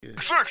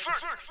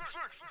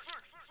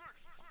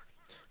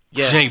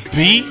Yeah.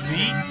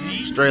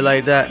 JB. Straight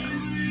like that.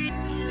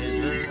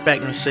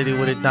 Back in the city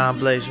with it, Don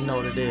Blaze. You know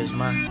what it is,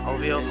 man.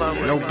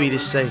 No beat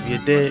is safe, you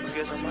did.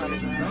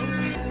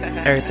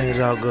 Everything's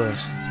all good.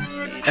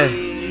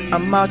 Hey,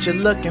 I'm out here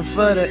looking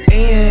for the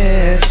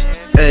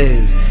ends.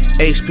 Hey,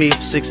 HP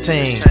for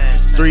 16.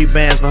 3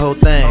 bands for whole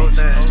thing.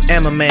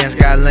 And my man's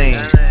got lean.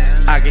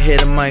 I can hear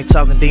the mic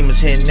talking, demons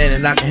hitting in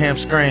and I can hear him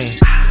scream.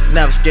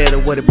 Never scared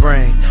of what it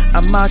bring.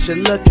 I'm out here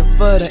looking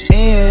for the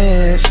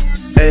ends.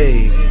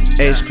 Hey,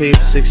 HP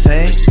for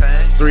 16.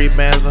 3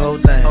 bands for whole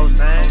thing.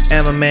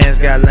 And my man's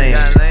got lean.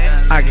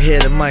 I can hear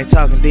the mic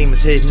talking,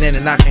 demons hitting in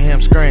and I can hear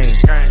him scream.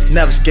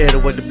 Never scared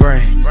of what to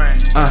bring.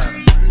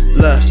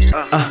 Look,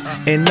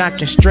 and I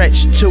can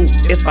stretch too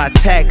if I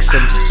tax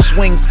him.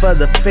 Swing for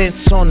the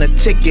fence on the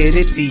ticket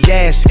if he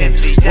asking.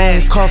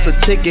 Won't cost a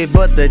ticket,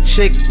 but the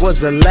chick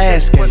was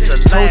Alaskan.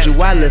 Told you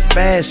I live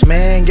fast,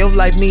 man. Your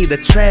life need a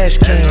trash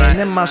can.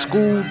 In my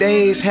school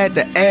days, had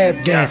the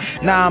Afghan.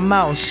 Now I'm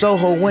out in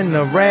Soho in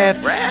the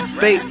raft.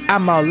 Fate,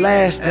 I'm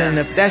outlasting.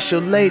 If that's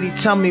your lady,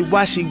 tell me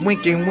why she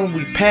winking when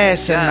we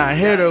passing. I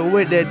hit her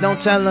with it,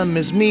 don't tell him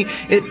it's me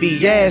if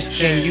he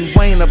asking. You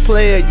ain't a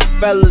player, you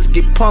fellas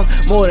get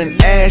punked more than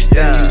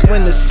Ashton. You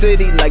in the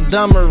city like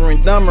Dumber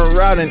and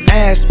Dumber out in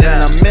Aspen.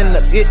 I'm in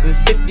the hitting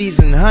 50s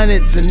and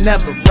 100s and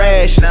never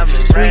rations.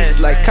 Tweets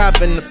like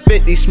copping the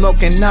 50,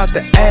 smoking out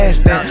the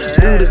Aston.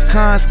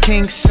 Budacons,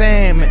 King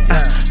Salmon.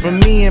 From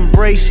me and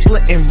Bray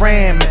splitting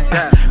ramen.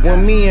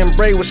 When me and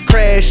Bray was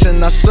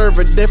crashing, I serve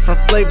a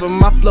different flavor.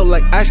 My flow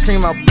like ice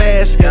cream out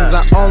baskins.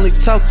 I only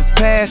talk the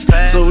past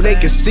so they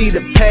can see the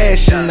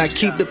passion. I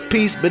keep the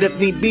peace, but if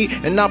need be,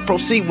 then I'll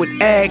proceed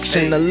with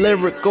action. A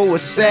lyrical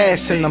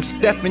assassin, I'm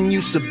Stephen,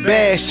 you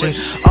Sebastian.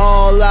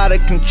 All out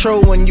of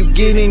control, when you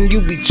get in, you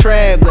be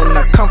traveling.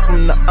 I come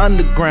from the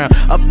underground,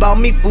 about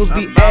me fools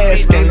be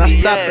asking. I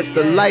stop at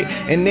the light,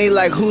 and they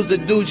like, who's the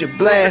dude you're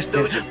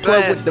blasting?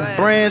 Plug with the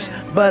brands,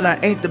 but I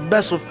ain't the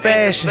best with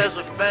fashion.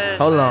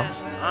 Hold on.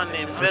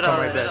 Come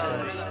right back.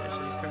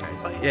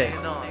 Yeah.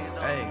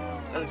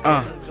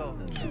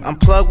 I'm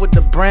plugged with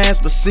the brands,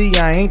 but see,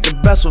 I ain't the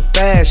best with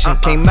fashion.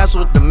 Can't mess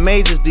with the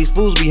majors, these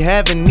fools be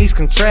having these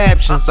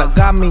contraptions. I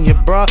got me a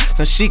bra,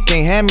 since she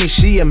can't have me,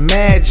 she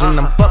imagine.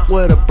 I'm fucked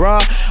with a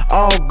bra,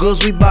 all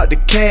goods, we bout to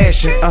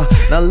cash in.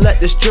 Now let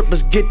the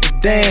strippers get to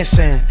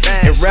dancing.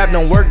 If rap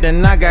don't work,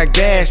 then I got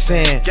gas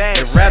in.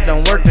 If rap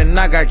don't work, then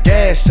I got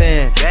gas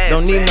in.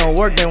 Don't need no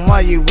work, then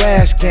why you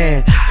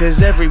asking?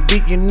 Cause every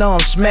beat you know I'm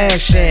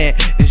smashing.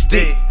 It's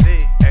deep.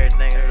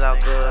 Everything is all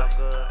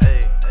good.